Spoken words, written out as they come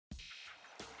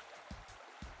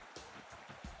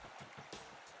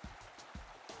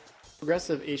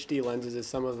Progressive HD lenses is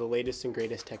some of the latest and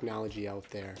greatest technology out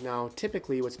there. Now,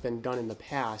 typically what's been done in the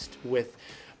past with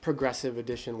progressive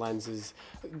edition lenses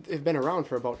have been around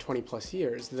for about 20 plus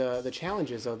years. The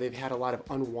challenge is, though, they've had a lot of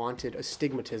unwanted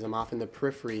astigmatism off in the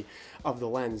periphery of the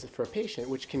lens for a patient,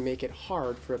 which can make it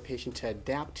hard for a patient to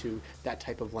adapt to that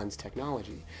type of lens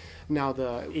technology. Now,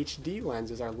 the HD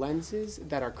lenses are lenses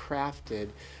that are crafted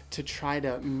to try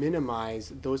to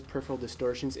minimize those peripheral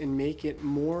distortions and make it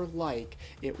more like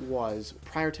it was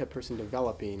prior to a person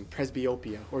developing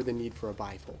presbyopia or the need for a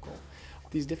bifocal.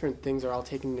 These different things are all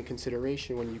taken into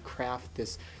consideration when you craft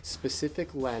this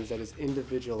specific lens that is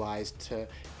individualized to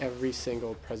every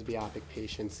single presbyopic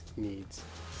patient's needs.